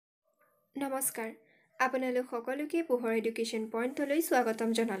নমস্কাৰ আপোনালোক সকলোকে পোহৰ এডুকেশ্যন পইণ্টলৈ স্বাগতম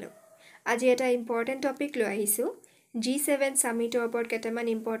জনালো আজি এটা ইম্পৰ্টেণ্ট টপিক লৈ আহিছো G7 সামিটৰ ওপৰত কেইটামান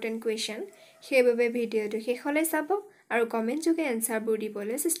ইম্পৰ্টেণ্ট কোৱেশ্চন সেইবাবে ভিডিঅ'টো শেষলৈ চাব আৰু কমেন্ট যোগে এনসাৰবোৰ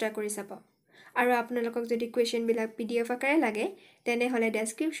দিবলৈ চেষ্টা কৰি চাব আৰু আপোনালোকক যদি কোৱেশ্চনবিলাক PDF আকাৰে লাগে তেনেহলে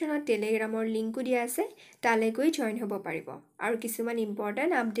ডেসক্ৰিপচনত টেলিগ্ৰামৰ লিংকো দিয়া আছে তালৈ গৈ জয়েন হ'ব পাৰিব আৰু কিছুমান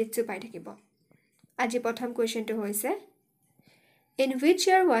ইম্পৰ্টেণ্ট আপডেটছো পাই থাকিব আজি প্ৰথম কোৱেশ্চনটো হৈছে In which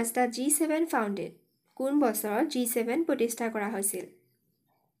year was the G7 founded? কোন বছৰত G7 প্ৰতিষ্ঠা কৰা হৈছিল?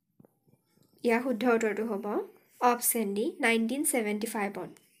 ইয়াৰ শুদ্ধ উত্তৰটো হ'ব option D 1975 to.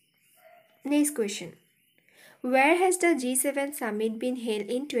 Next question. Where has the G7 summit been held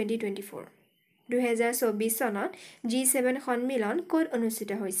in 2024? 2024 চনত G7 সন্মিলন ক'ত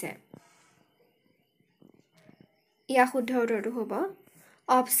অনুষ্ঠিত হৈছে? ইয়াৰ শুদ্ধ উত্তৰটো হ'ব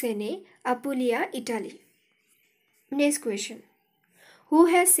option A Apulia Italy. Next question. Who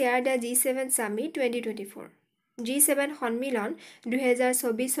has chaired the G7 Summit 2024? G7 সন্মিলন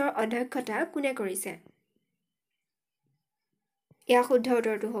 2024 অধ্যক্ষতা কোনে কৰিছে? ইয়াৰ শুদ্ধ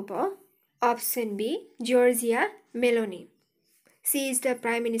উত্তৰটো হ'ব option B Georgia Meloni. She is the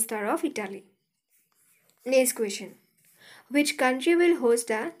Prime Minister of Italy. Next question. Which country will host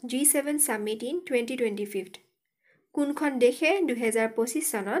the G7 Summit in 2025? কোনখন দেশে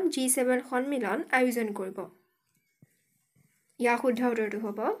 2025 চনত G7 সন্মিলন আয়োজন কৰিব? ইয়াৰ শুদ্ধ উত্তৰটো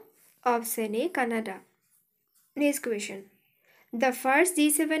হ'ব option A Canada. Next question. The first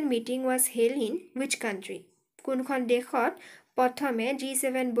G7 meeting was held in which country? কোনখন দেশত প্ৰথমে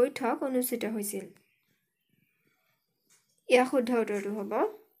G7 বৈঠক অনুষ্ঠিত হৈছিল? ইয়াৰ শুদ্ধ উত্তৰটো হ'ব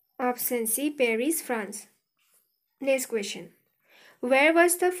option C Paris France. Next question. Where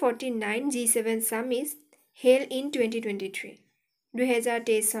was the 49 G7 summit held in 2023?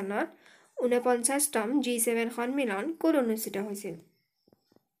 2023 চনত 49তম G7 সন্মিলন ক'ত অনুষ্ঠিত হৈছিল?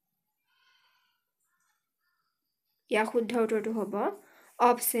 ইয়াৰ শুদ্ধ উত্তৰটো হ'ব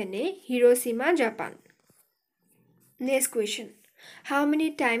option A Hiroshima Japan. Next question. How many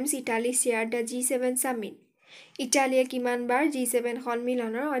times Italy chaired the G7 summit? ইটালীয়ে কিমান বাৰ G7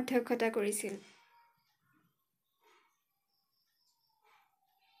 সন্মিলনৰ অধ্যক্ষতা কৰিছিল?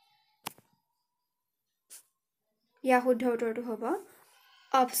 ইয়াৰ শুদ্ধ উত্তৰটো হ'ব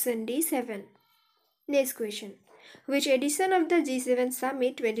option D 7। Next question. Which edition of the G7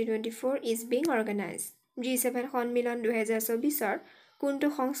 Summit 2024 is being organized? G7 সন্মিলন 2024 কোনটো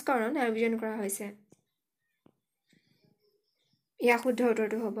সংস্কৰণ আয়োজন কৰা হৈছে? ইয়াৰ শুদ্ধ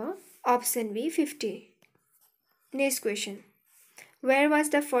উত্তৰটো হ'ব option B 50। Next question. Where was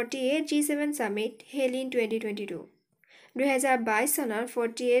the 48th G7 Summit held in 2022? 2022 চনৰ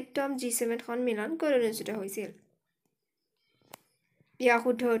 48তম G7 সন্মিলন ক'ত অনুষ্ঠিত হৈছিল? ইয়াৰ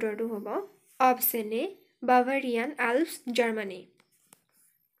শুদ্ধ উত্তৰটো হ'ব option A বাভাৰিয়ান Alps Germany.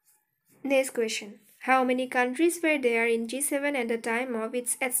 Next question. How many countries were there in G7 at the time of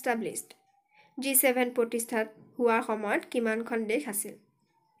its established? G7 প্ৰতিষ্ঠাত হোৱাৰ সময়ত কিমানখন দেশ আছিল?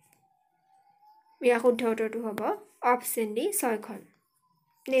 ইয়াৰ শুদ্ধ উত্তৰটো হ'ব option D 6খন।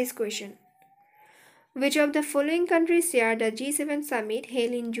 Next question. Which of the following countries chaired the G7 summit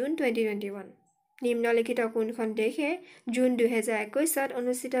held in June 2021? নিম্নলিখিত কোনখন দেশে জুন 2021ত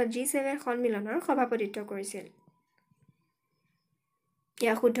অনুষ্ঠিত G7 সন্মিলনৰ সভাপতিত্ব কৰিছিল?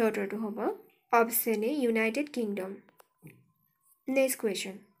 ইয়াৰ শুদ্ধ উত্তৰটো হ'ব option A United kingdom. Next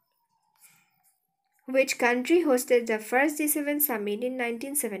question. Which country hosted the first G7 summit in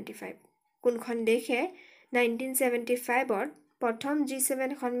 1975? কোনখন দেশে 1975ত প্ৰথম G7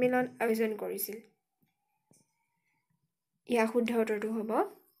 সন্মিলন আয়োজন কৰিছিল? ইয়াৰ শুদ্ধ উত্তৰটো হ'ব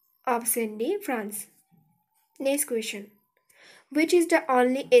option D France. Next question. Which is the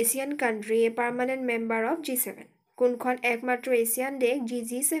only Asian country a permanent member of G7? কোনখন একমাত্ৰ এছিয়ান দেশ যি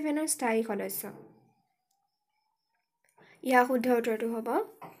G7ৰ স্থায়ী সদস্য? ইয়াৰ শুদ্ধ উত্তৰটো হ'ব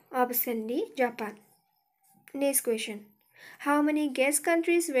option D Japan. Next question. How many guest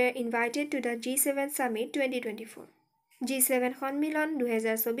countries were invited to the G7 Summit 2024? G7 সন্মিলন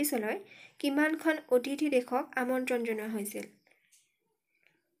 2024লৈ কিমানখন অতিথি দেশক আমন্ত্ৰণ জনোৱা হৈছিল?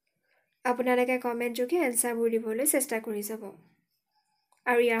 আপোনালোকে কমেন্ট যোগে এনসাৰবোৰ দিবলৈ চেষ্টা কৰি যাব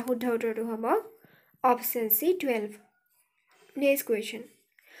আৰু ইয়াৰ শুদ্ধ উত্তৰটো হ'ব option C 12। Next question.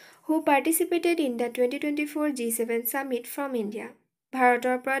 Who participated in the 2024 G7 Summit from India?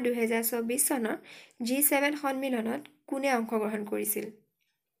 ভাৰতৰ পৰা 2024 চনৰ G7 সন্মিলনত কোনে অংশগ্ৰহণ কৰিছিল?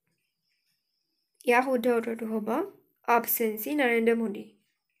 ইয়াৰ শুদ্ধ উত্তৰটো হ'ব option C Narendra Modi.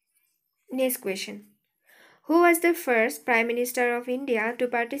 Next question. Who was the first Prime Minister of India to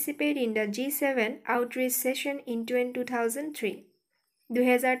participate in the G7 outreach session in 2003?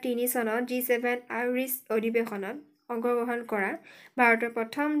 2003 চনত G7 outreach অধিৱেশনত অংশগ্ৰহণ কৰা ভাৰতৰ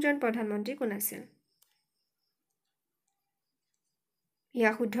প্ৰথমজন প্ৰধানমন্ত্ৰী কোন আছিল?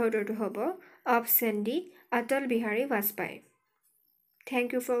 ইয়াৰ শুদ্ধ উত্তৰটো হ'ব option D Atal Bihari Vajpayee. Thank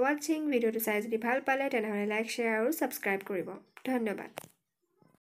U for ৱাচিং। ভিডিঅ'টো চাই যদি ভাল পালে তেনেহ'লে লাইক, শ্বেয়াৰ আৰু ছাবস্ক্ৰাইব কৰিব। ধন্যবাদ।